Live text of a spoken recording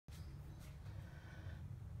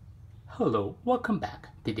Hello, welcome back.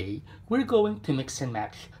 Today, we're going to mix and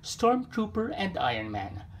match Stormtrooper and Iron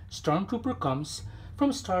Man. Stormtrooper comes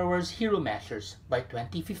from Star Wars Hero Mashers by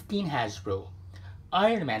 2015 Hasbro.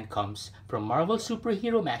 Iron Man comes from Marvel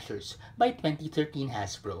Superhero Mashers by 2013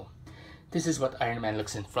 Hasbro. This is what Iron Man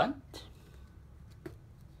looks in front.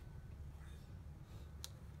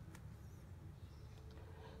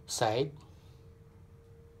 Side.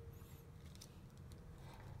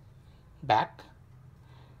 Back.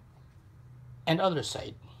 And other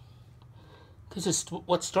side. This is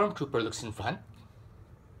what Stormtrooper looks in front.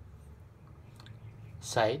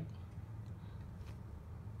 Side.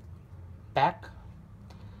 Back.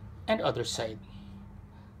 And other side.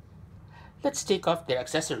 Let's take off their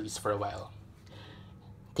accessories for a while.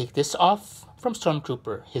 Take this off from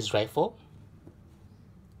Stormtrooper, his rifle,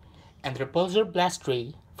 and the repulsor blast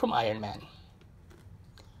ray from Iron Man.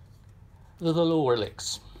 The lower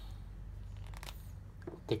legs.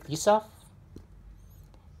 Take these off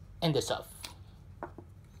and this off.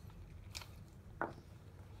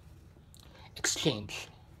 Exchange.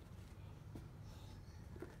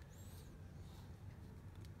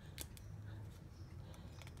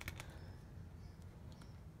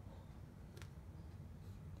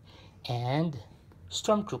 And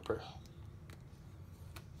Stormtrooper.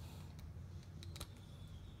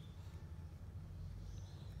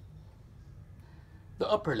 The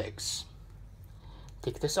upper legs.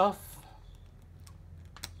 Take this off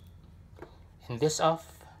and this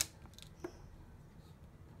off.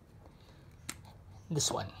 This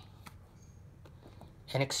one.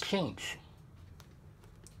 And exchange.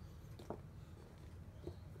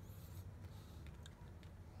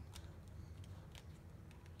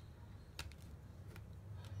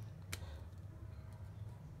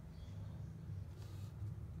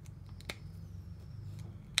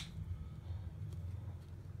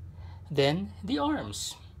 Then the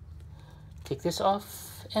arms. Take this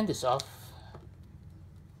off and this off.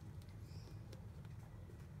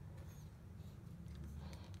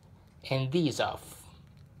 And these off.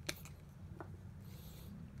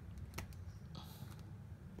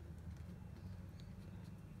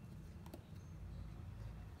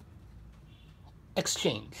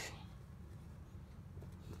 Exchange.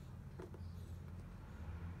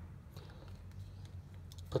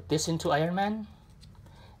 Put this into Iron Man.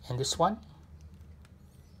 And this one.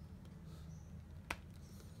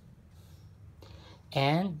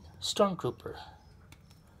 And Stormtrooper.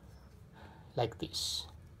 Like this.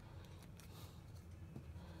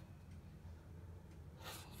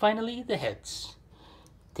 Finally, the heads.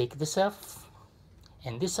 Take this off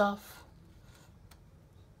and this off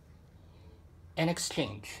and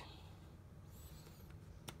exchange.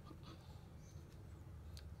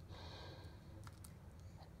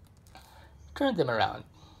 Turn them around.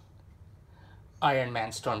 Iron Man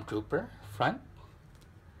Stormtrooper, front,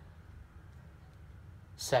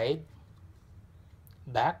 side,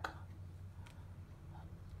 back,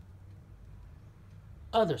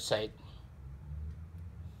 other side.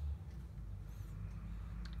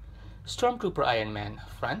 Stormtrooper Iron Man,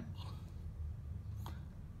 front,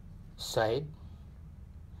 side,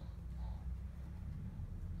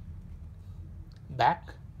 back,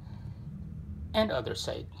 and other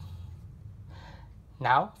side.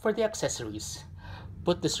 Now for the accessories.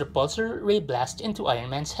 Put this repulsor ray blast into Iron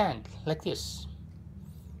Man's hand, like this.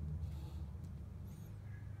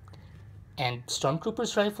 And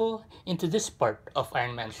Stormtrooper's rifle into this part of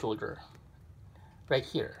Iron Man's shoulder, right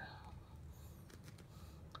here.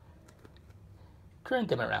 Turn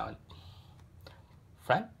them around.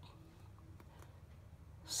 Front,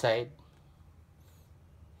 side,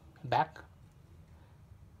 back,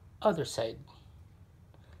 other side.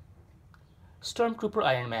 Stormtrooper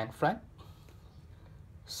Iron Man, front,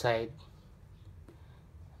 side,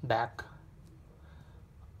 back,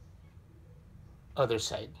 other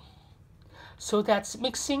side. So that's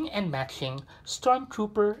mixing and matching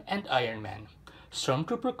Stormtrooper and Iron Man.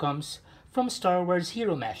 Stormtrooper comes from Star Wars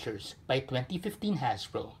Hero Mashers by 2015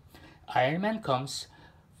 Hasbro. Iron Man comes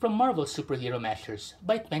from Marvel Superhero Mashers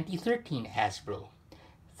by 2013 Hasbro.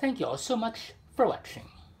 Thank you all so much for watching.